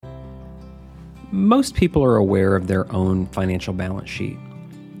Most people are aware of their own financial balance sheet.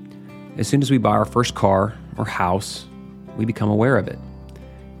 As soon as we buy our first car or house, we become aware of it.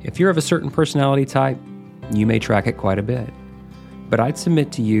 If you're of a certain personality type, you may track it quite a bit. But I'd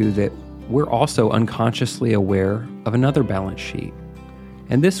submit to you that we're also unconsciously aware of another balance sheet.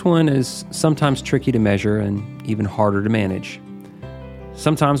 And this one is sometimes tricky to measure and even harder to manage.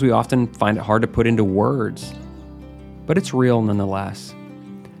 Sometimes we often find it hard to put into words, but it's real nonetheless.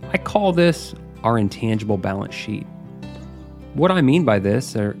 I call this our intangible balance sheet. What I mean by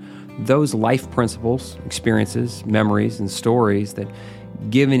this are those life principles, experiences, memories, and stories that,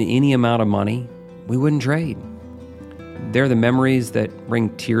 given any amount of money, we wouldn't trade. They're the memories that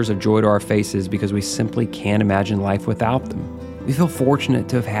bring tears of joy to our faces because we simply can't imagine life without them. We feel fortunate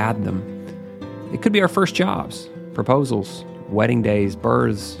to have had them. It could be our first jobs, proposals, wedding days,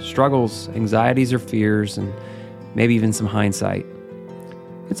 births, struggles, anxieties or fears, and maybe even some hindsight.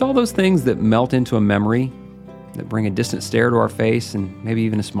 It's all those things that melt into a memory, that bring a distant stare to our face and maybe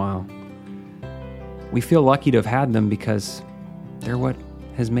even a smile. We feel lucky to have had them because they're what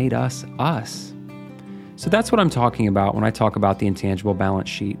has made us us. So that's what I'm talking about when I talk about the intangible balance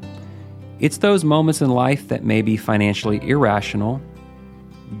sheet. It's those moments in life that may be financially irrational,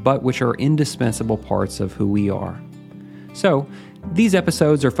 but which are indispensable parts of who we are. So these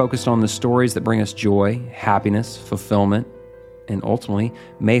episodes are focused on the stories that bring us joy, happiness, fulfillment, and ultimately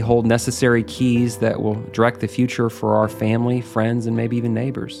may hold necessary keys that will direct the future for our family, friends, and maybe even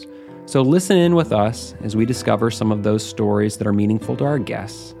neighbors. So listen in with us as we discover some of those stories that are meaningful to our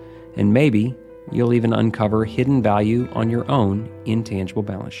guests, and maybe you'll even uncover hidden value on your own intangible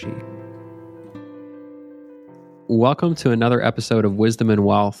balance sheet. Welcome to another episode of Wisdom and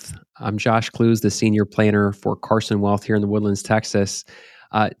Wealth. I'm Josh Clues, the Senior Planner for Carson Wealth here in the Woodlands, Texas.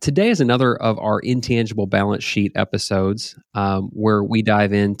 Today is another of our intangible balance sheet episodes where we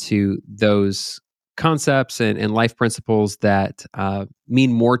dive into those concepts and life principles that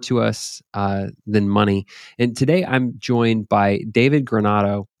mean more to us than money. And today I'm joined by David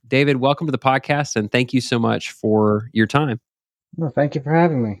Granato. David, welcome to the podcast, and thank you so much for your time. Well, thank you for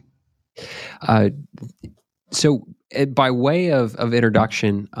having me. So by way of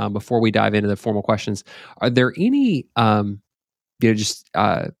introduction, before we dive into the formal questions, are there any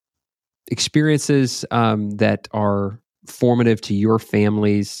experiences that are formative to your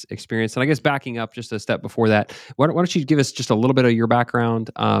family's experience? And I guess backing up just a step before that, why don't you give us just a little bit of your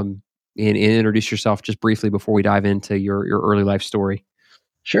background and introduce yourself just briefly before we dive into your early life story?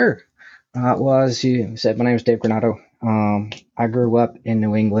 Sure. Well, as you said, my name is Dave Granato. I grew up in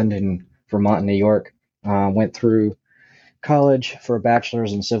New England and Vermont and New York. Went through college for a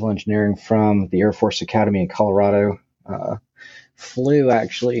bachelor's in civil engineering from the Air Force Academy in Colorado. Flew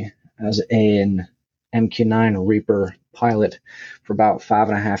actually as an MQ-9 Reaper pilot for about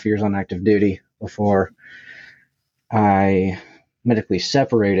 5.5 years on active duty before I medically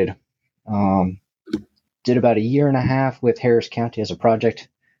separated. Did about 1.5 years with Harris County as a project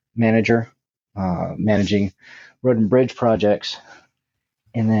manager, managing road and bridge projects,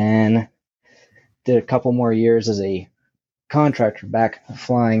 and then did a couple more years as a contractor back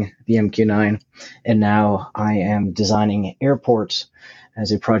flying the MQ-9, and now I am designing airports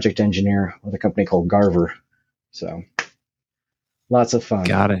as a project engineer with a company called Garver. So lots of fun.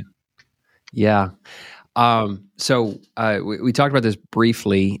 Got it. Yeah. So we talked about this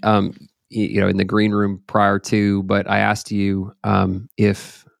briefly, in the green room prior to, but I asked you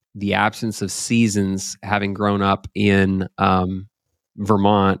if the absence of seasons, having grown up in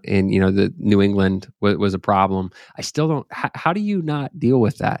Vermont and the New England was a problem. I still don't. How do you not deal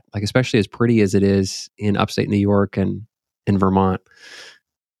with that? Like, especially as pretty as it is in upstate New York and in Vermont.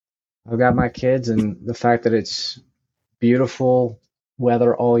 I've got my kids, and the fact that it's beautiful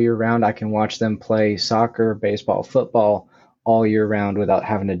weather all year round, I can watch them play soccer, baseball, football all year round without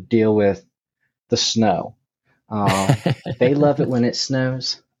having to deal with the snow. They love it when it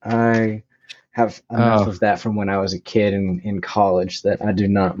snows. I have enough of that from when I was a kid in college that I do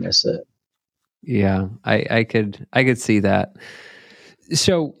not miss it. Yeah, I could see that.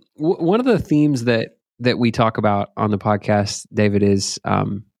 So one of the themes that we talk about on the podcast, David, is are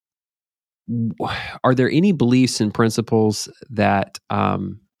there any beliefs and principles that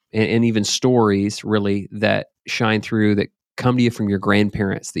and even stories really that shine through that come to you from your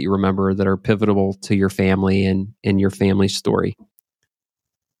grandparents that you remember that are pivotal to your family and your family's story?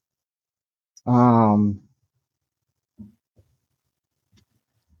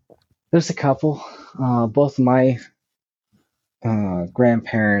 There's a couple. Both of my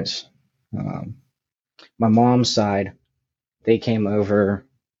grandparents, my mom's side, they came over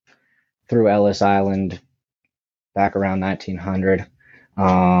through Ellis Island back around 1900.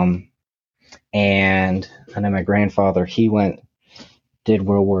 And I know my grandfather, did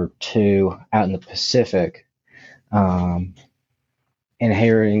World War II out in the Pacific. Um, and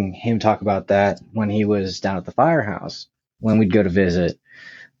hearing him talk about that when he was down at the firehouse, when we'd go to visit,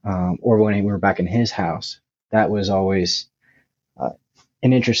 or when we were back in his house, that was always uh,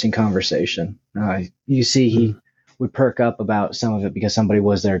 an interesting conversation. You see, he would perk up about some of it because somebody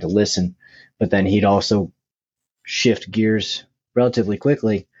was there to listen, but then he'd also shift gears relatively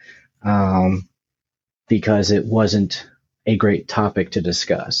quickly, because it wasn't a great topic to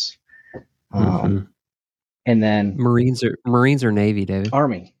discuss. And then Marines or Navy, David?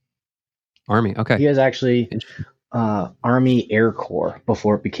 Army. Okay. He was actually Army Air Corps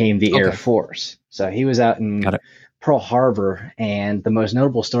before it became the Air Force. So he was out in Pearl Harbor, and the most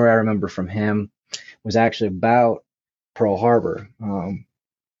notable story I remember from him was actually about Pearl Harbor.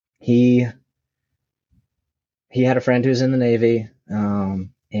 He had a friend who was in the Navy, and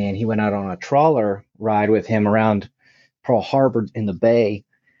he went out on a trawler ride with him around Pearl Harbor in the bay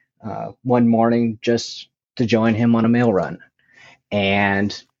one morning just to join him on a mail run.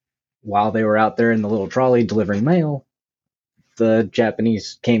 And while they were out there in the little trolley delivering mail, the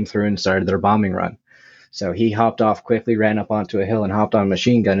Japanese came through and started their bombing run. So he hopped off quickly, ran up onto a hill, and hopped on a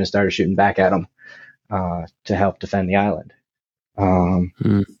machine gun and started shooting back at them to help defend the island.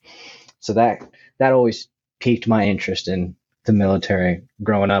 So that always piqued my interest in the military.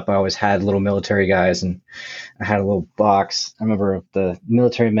 Growing up, I always had little military guys, and I had a little box. I remember the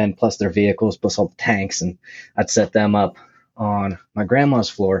military men plus their vehicles plus all the tanks, and I'd set them up on my grandma's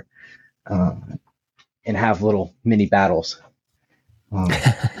floor and have little mini battles.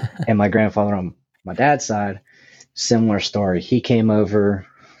 And my grandfather on my dad's side, similar story. He came over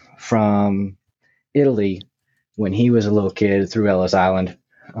from Italy when he was a little kid through Ellis Island.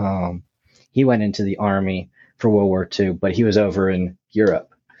 He went into the Army for World War II, but he was over in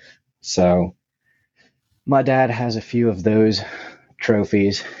Europe. So my dad has a few of those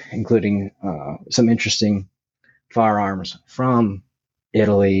trophies, including some interesting firearms from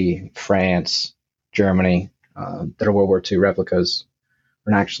Italy, France, Germany, that are World War II replicas,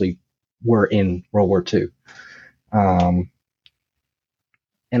 and actually were in World War II. And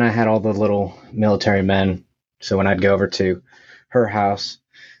I had all the little military men. So when I'd go over to her house,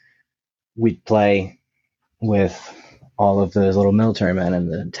 we'd play with all of those little military men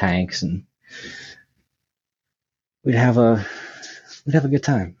and the tanks, and we'd have a good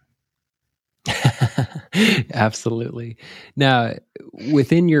time. Absolutely. Now,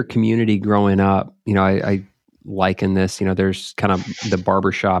 within your community growing up, I liken this, there's kind of the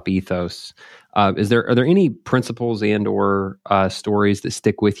barbershop ethos. Are there any principles and or stories that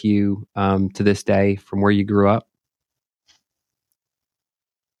stick with you to this day from where you grew up?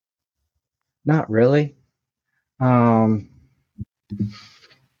 Not really. I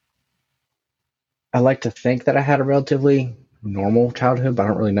like to think that I had a relatively normal childhood, but I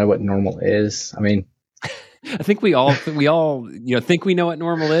don't really know what normal is. I mean, I think we all think we know what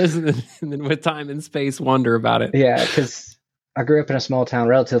normal is, and then with time and space wonder about it. Yeah, because I grew up in a small town,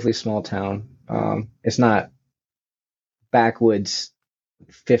 relatively small town. It's not backwoods,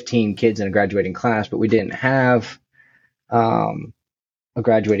 15 kids in a graduating class, but we didn't have a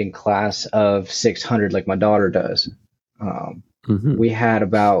graduating class of 600 like my daughter does. We had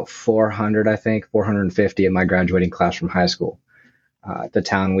about 400, I think, 450 in my graduating class from high school. The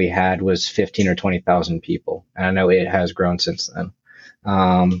town we had was 15 or 20,000 people, and I know it has grown since then.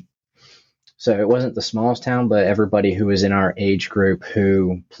 So it wasn't the smallest town, but everybody who was in our age group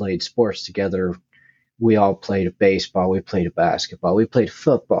who played sports together, we all played baseball, we played basketball, we played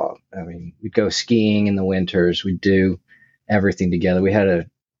football. I mean, we'd go skiing in the winters, we'd do everything together. We had a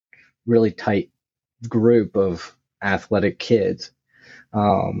really tight group of athletic kids.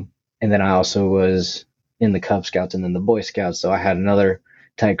 And then I also was in the Cub Scouts and then the Boy Scouts, so I had another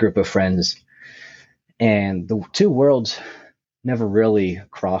tight group of friends. And the two worlds never really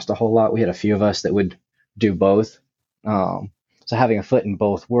crossed a whole lot. We had a few of us that would do both. So having a foot in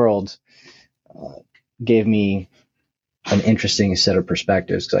both worlds gave me an interesting set of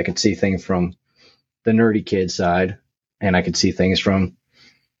perspectives, because I could see things from the nerdy kid side, and I could see things from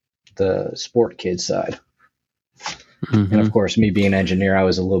the sport kid side. And of course, me being an engineer, I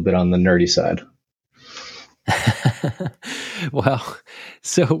was a little bit on the nerdy side. Well,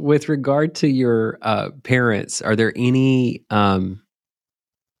 so with regard to your parents, are there any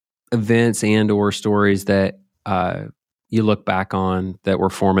events and or stories that you look back on that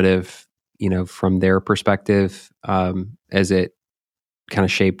were formative, from their perspective, as it kind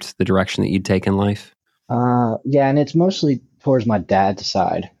of shaped the direction that you'd take in life? Yeah, and it's mostly towards my dad's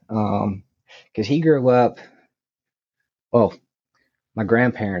side, because he grew up. Well, my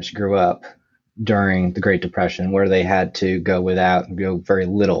grandparents grew up during the Great Depression, where they had to go without and go very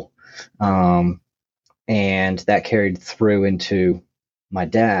little. And that carried through into my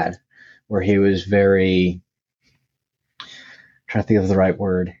dad, where he was very, trying to think of the right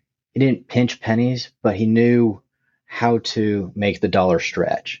word. He didn't pinch pennies, but he knew how to make the dollar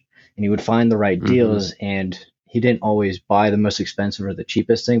stretch. And he would find the right deals, and he didn't always buy the most expensive or the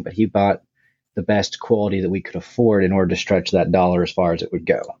cheapest thing, but he bought the best quality that we could afford in order to stretch that dollar as far as it would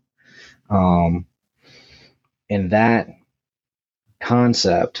go. And that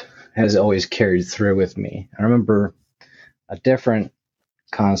concept has always carried through with me. I remember a different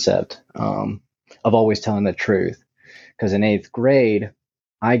concept of always telling the truth, because in 8th grade,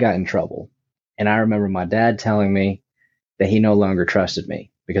 I got in trouble. And I remember my dad telling me that he no longer trusted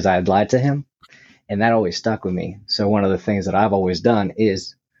me because I had lied to him. And that always stuck with me. So one of the things that I've always done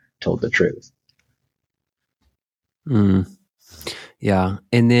is told the truth. Yeah.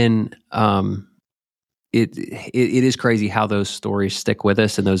 And then it is crazy how those stories stick with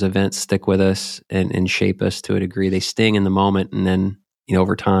us and those events stick with us and shape us to a degree. They sting in the moment, and then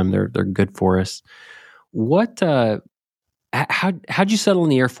over time they're good for us. What how'd you settle in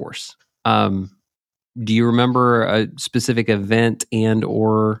the Air Force? Do you remember a specific event and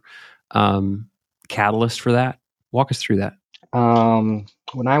or catalyst for that? Walk us through that.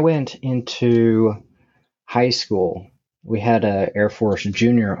 When I went into high school, we had a Air Force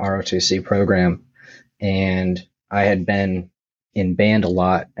Junior ROTC program, and I had been in band a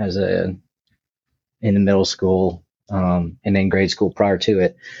lot in the middle school, and in grade school prior to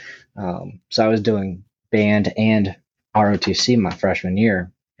it. So I was doing band and ROTC my freshman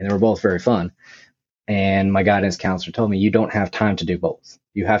year, and they were both very fun. And my guidance counselor told me, you don't have time to do both.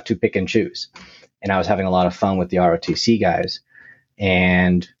 You have to pick and choose. And I was having a lot of fun with the ROTC guys.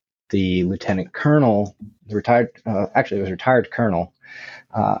 And the lieutenant colonel, it was retired colonel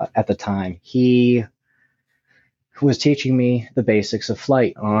at the time, he was teaching me the basics of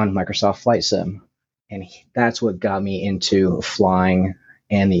flight on Microsoft Flight Sim. And that's what got me into flying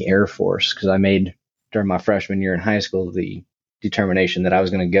and the Air Force, because I made, during my freshman year in high school, the determination that I was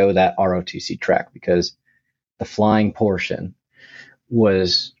going to go that ROTC track because the flying portion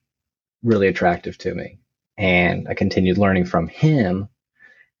was really attractive to me. And I continued learning from him,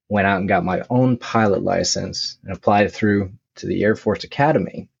 went out and got my own pilot license and applied through to the Air Force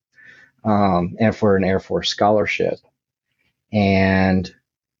Academy and for an Air Force scholarship. And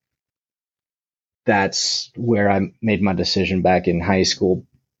that's where I made my decision back in high school,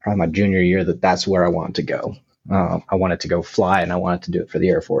 probably my junior year, that's where I wanted to go. I wanted to go fly, and I wanted to do it for the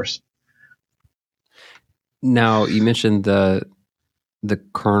Air Force. Now, you mentioned the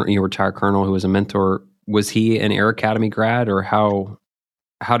colonel, retired colonel who was a mentor. Was he an Air Academy grad, or how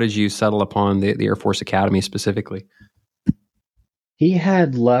did you settle upon the Air Force Academy specifically? He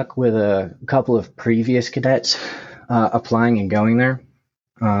had luck with a couple of previous cadets applying and going there.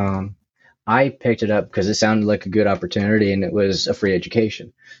 I picked it up because it sounded like a good opportunity, and it was a free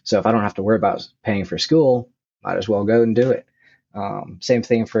education. So if I don't have to worry about paying for school, might as well go and do it. Same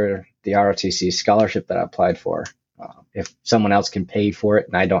thing for the ROTC scholarship that I applied for. If someone else can pay for it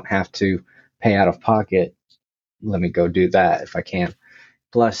and I don't have to pay out of pocket, let me go do that if I can.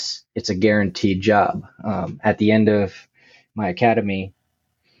 Plus, it's a guaranteed job. At the end of my academy,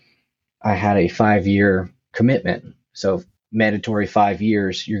 I had a 5-year commitment. So mandatory 5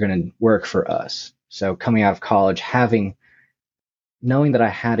 years, you're going to work for us. So coming out of college, knowing that I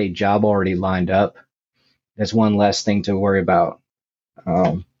had a job already lined up, that's one less thing to worry about.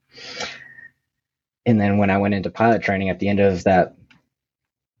 And then when I went into pilot training, at the end of that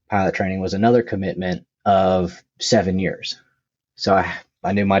pilot training was another commitment of 7 years. So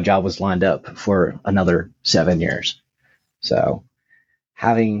I knew my job was lined up for another 7 years. So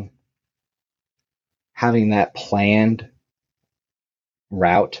having that planned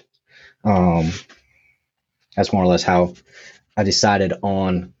route, that's more or less how I decided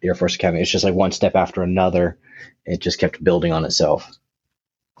on the Air Force Academy. It's just like one step after another. It just kept building on itself.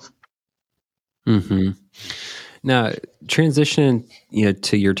 Mm-hmm. Now, transitioning,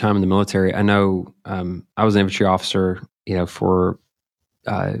 to your time in the military, I know I was an infantry officer, for,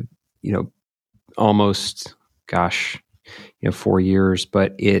 almost, 4 years,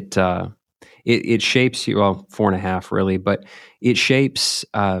 but it shapes you, well, 4.5 really, but it shapes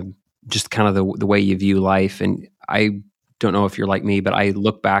just kind of the way you view life. And I don't know if you're like me, but I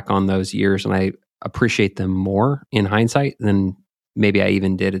look back on those years and I appreciate them more in hindsight than maybe I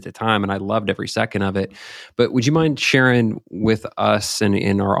even did at the time. And I loved every second of it. But would you mind sharing with us and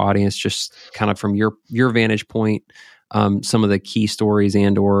in our audience, just kind of from your vantage point, some of the key stories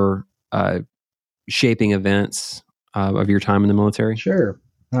and or shaping events of your time in the military? Sure.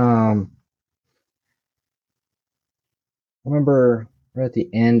 remember right at the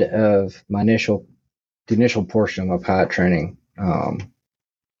end of the initial portion of my pilot training,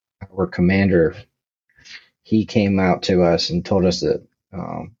 our commander, he came out to us and told us that,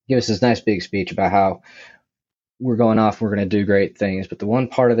 give us this nice big speech about how we're going off, we're going to do great things. But the one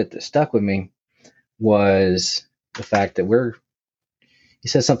part of it that stuck with me was the fact that he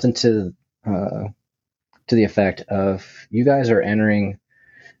said something to the effect of, you guys are entering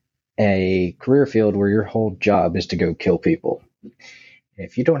a career field where your whole job is to go kill people.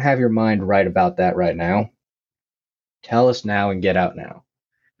 If you don't have your mind right about that right now, tell us now and get out now,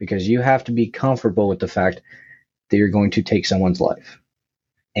 because you have to be comfortable with the fact that you're going to take someone's life.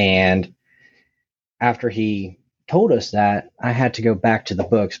 And after he told us that, I had to go back to the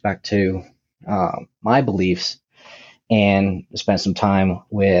books, back to my beliefs, and spend some time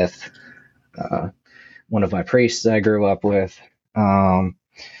with one of my priests that I grew up with,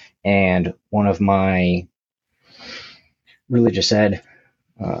 and one of my religious ed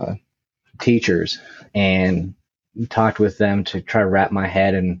teachers, and talked with them to try to wrap my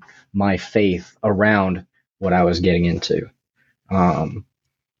head and my faith around what I was getting into.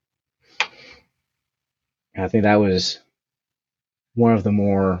 I think that was one of the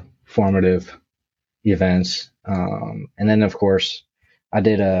more formative events. And then, of course, I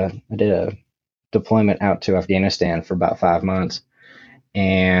did a deployment out to Afghanistan for about 5 months,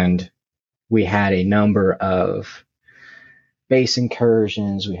 and we had a number of base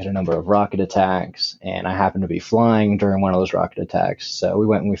incursions. We had a number of rocket attacks, and I happened to be flying during one of those rocket attacks. So we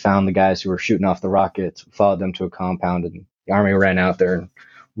went and we found the guys who were shooting off the rockets. We followed them to a compound, and the Army ran out there and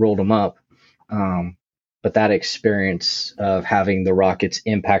rolled them up. But that experience of having the rockets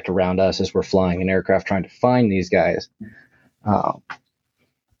impact around us as we're flying an aircraft trying to find these guys,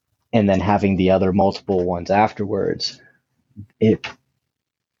 and then having the other multiple ones afterwards, it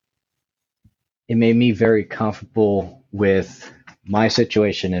made me very comfortable with my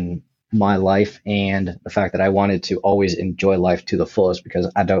situation and my life, and the fact that I wanted to always enjoy life to the fullest,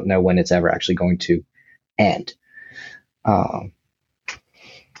 because I don't know when it's ever actually going to end.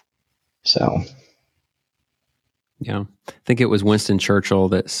 So Yeah. I think it was Winston Churchill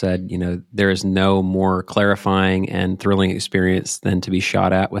that said, there is no more clarifying and thrilling experience than to be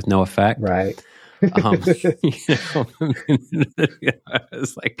shot at with no effect. right.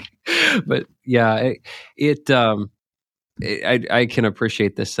 It's like, but yeah, I can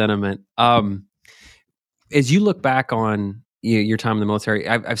appreciate this sentiment. As you look back on your time in the military,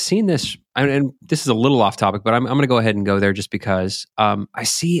 I've seen this, and this is a little off topic, but I'm going to go ahead and go there just because I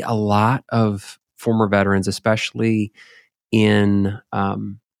see a lot of former veterans, especially in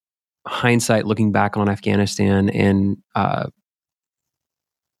hindsight, looking back on Afghanistan, and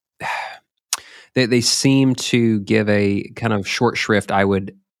they seem to give a kind of short shrift, I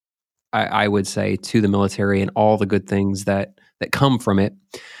would say, to the military and all the good things that come from it.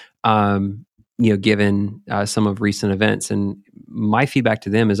 Given some of recent events, and my feedback to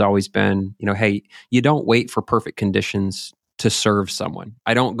them has always been, hey, you don't wait for perfect conditions to serve someone.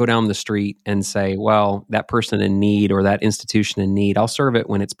 I don't go down the street and say, well, that person in need or that institution in need, I'll serve it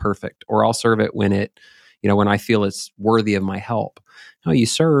when it's perfect, or I'll serve it when when I feel it's worthy of my help. No, you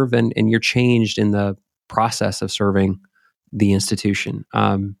serve, and you're changed in the process of serving the institution.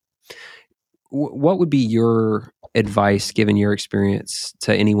 What would be your advice, given your experience,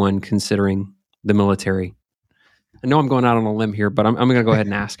 to anyone considering the military? I know I'm going out on a limb here, but I'm going to go ahead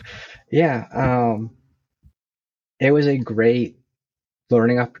and ask. Yeah. It was a great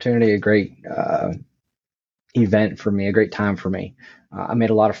learning opportunity, a great event for me, a great time for me. I made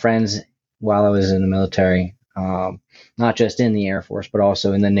a lot of friends while I was in the military, not just in the Air Force, but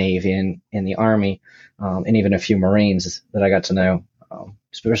also in the Navy and in the Army, and even a few Marines that I got to know,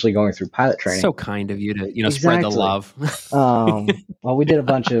 especially going through pilot training. So kind of you to spread the love. Well, we did a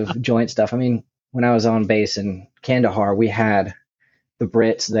bunch of joint stuff. I mean, when I was on base in Kandahar, we had the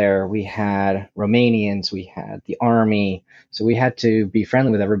Brits there, we had Romanians, we had the Army. So we had to be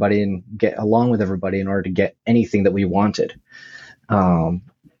friendly with everybody and get along with everybody in order to get anything that we wanted.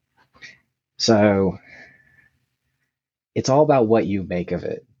 So it's all about what you make of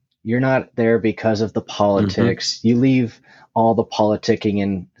it. You're not there because of the politics. Mm-hmm. You leave all the politicking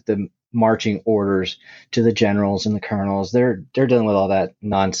and the marching orders to the generals and the colonels. They're dealing with all that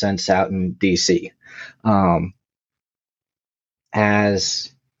nonsense out in DC.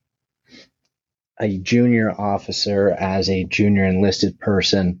 As a junior officer, as a junior enlisted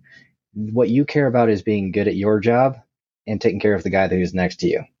person, what you care about is being good at your job and taking care of the guy who's next to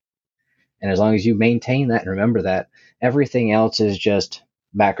you. And as long as you maintain that and remember that, everything else is just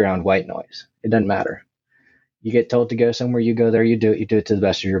background white noise. It doesn't matter. You get told to go somewhere, you go there, you do it to the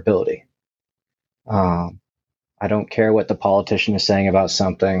best of your ability. I I don't care what the politician is saying about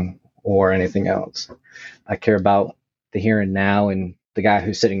something or anything else. I care about the here and now and the guy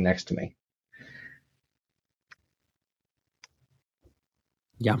who's sitting next to me.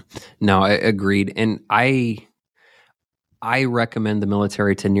 Yeah, no, I agreed. And I recommend the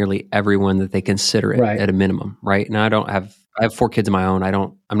military to nearly everyone that they consider it Right. at a minimum, right? Now I have 4 kids of my own.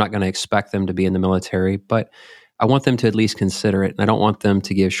 I'm not going to expect them to be in the military, but I want them to at least consider it. And I don't want them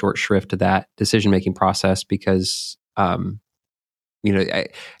to give short shrift to that decision-making process because,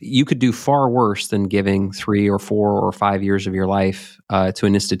 you could do far worse than giving 3 or 4 or 5 years of your life to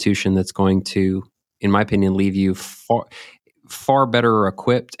an institution that's going to, in my opinion, leave you far better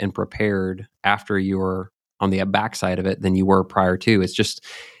equipped and prepared after you're on the backside of it than you were prior to. It's just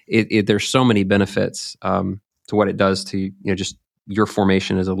there's so many benefits to what it does to just your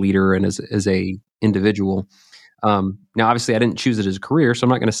formation as a leader and as a individual. Now, obviously, I didn't choose it as a career, so I'm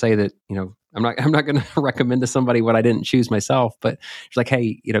not going to say that I'm not going to recommend to somebody what I didn't choose myself. But it's like,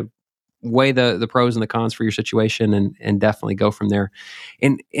 hey, weigh the pros and the cons for your situation, and definitely go from there.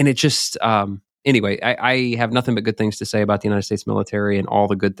 And it just anyway, I have nothing but good things to say about the United States military and all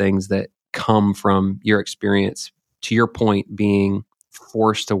the good things that come from your experience. To your point, being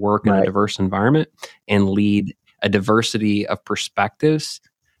forced to work in a Right. diverse environment and lead a diversity of perspectives.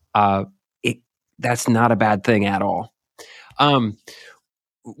 That's not a bad thing at all. Um,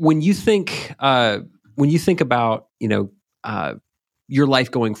 when you think about your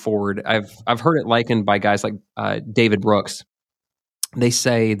life going forward, I've heard it likened by guys like David Brooks. They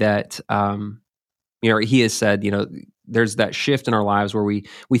say that he has said there's that shift in our lives where we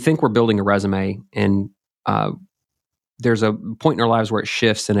think we're building a resume, and there's a point in our lives where it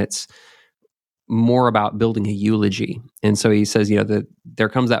shifts and it's more about building a eulogy. And so he says that there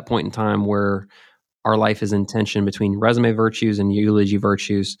comes that point in time where our life is in tension between resume virtues and eulogy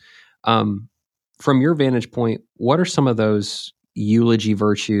virtues. From your vantage point, what are some of those eulogy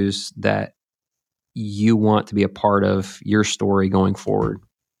virtues that you want to be a part of your story going forward?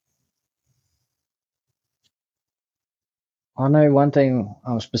 I know one thing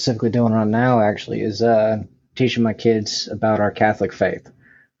I'm specifically doing right now actually is teaching my kids about our Catholic faith,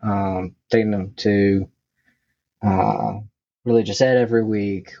 taking them to uh, religious ed every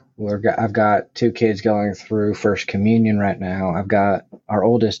week. I've got 2 kids going through First Communion right now. I've got our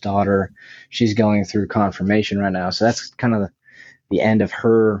oldest daughter; she's going through confirmation right now. So that's kind of the end of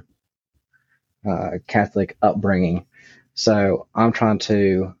her Catholic upbringing. So I'm trying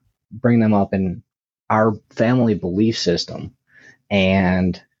to bring them up in our family belief system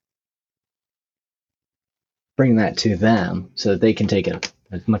and bring that to them so that they can take it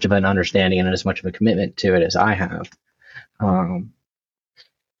as much of an understanding and as much of a commitment to it as I have. Um,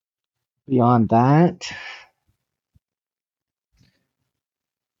 Beyond that,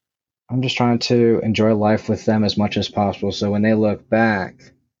 I'm just trying to enjoy life with them as much as possible. So when they look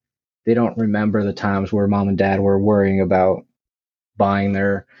back, they don't remember the times where mom and dad were worrying about buying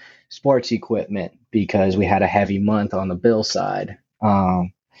their sports equipment because we had a heavy month on the bill side,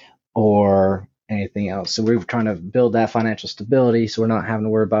 or anything else. So we're trying to build that financial stability so we're not having to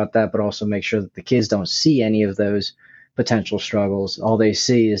worry about that, but also make sure that the kids don't see any of those potential struggles. All they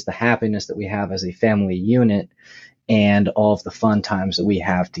see is the happiness that we have as a family unit and all of the fun times that we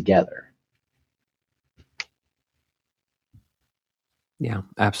have together. Yeah,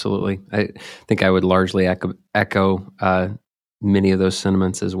 absolutely. I think I would largely echo many of those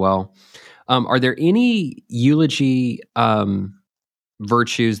sentiments as well. Are there any eulogy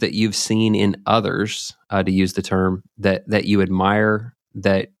virtues that you've seen in others, to use the term, that you admire,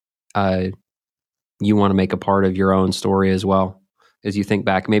 that you want to make a part of your own story as well, as you think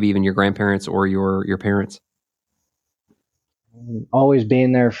back, maybe even your grandparents or your parents? Always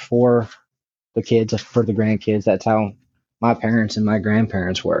being there for the kids, for the grandkids. That's how my parents and my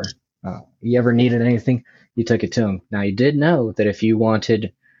grandparents were. You ever needed anything, you took it to them. Now, you did know that if you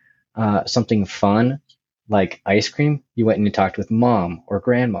wanted something fun, like ice cream, you went and you talked with mom or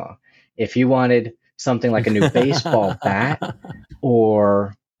grandma. If you wanted something like a new baseball bat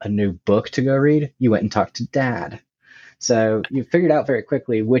or a new book to go read, you went and talked to dad. So you figured out very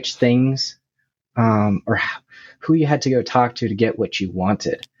quickly which things, or who you had to go talk to get what you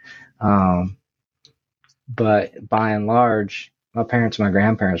wanted. Um, but by and large, my parents and my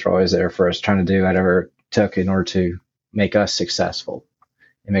grandparents were always there for us, trying to do whatever it took in order to make us successful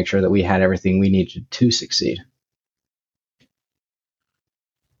and make sure that we had everything we needed to succeed.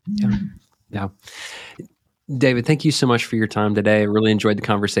 Yeah. Yeah. David, thank you so much for your time today. I really enjoyed the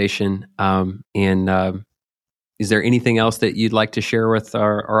conversation. Is there anything else that you'd like to share with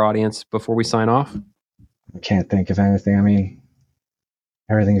our audience before we sign off? I can't think of anything. I mean,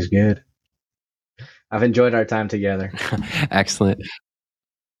 everything's good. I've enjoyed our time together. Excellent.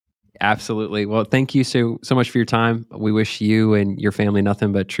 Absolutely. Well, thank you so much for your time. We wish you and your family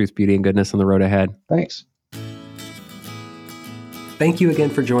nothing but truth, beauty, and goodness on the road ahead. Thanks. Thank you again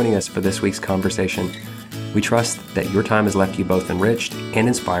for joining us for this week's conversation. We trust that your time has left you both enriched and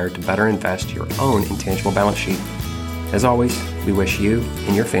inspired to better invest your own intangible balance sheet. As always, we wish you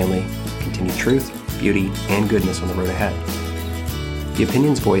and your family continued truth, beauty, and goodness on the road ahead. The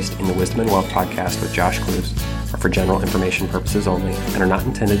opinions voiced in the Wisdom and Wealth podcast with Josh Clues are for general information purposes only and are not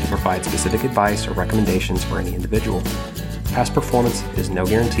intended to provide specific advice or recommendations for any individual. Past performance is no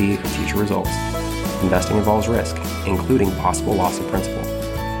guarantee of future results. Investing involves risk, including possible loss of principal.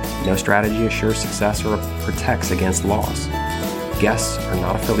 No strategy assures success or protects against loss. Guests are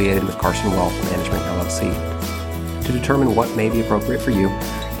not affiliated with Carson Wealth Management, LLC. To determine what may be appropriate for you,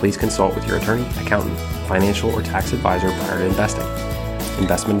 please consult with your attorney, accountant, financial, or tax advisor prior to investing.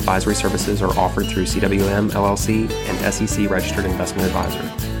 Investment advisory services are offered through CWM, LLC, and SEC Registered Investment Advisor.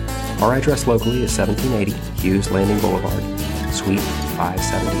 Our address locally is 1780 Hughes Landing Boulevard, Suite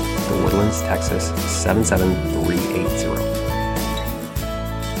 570, The Woodlands, Texas 77380.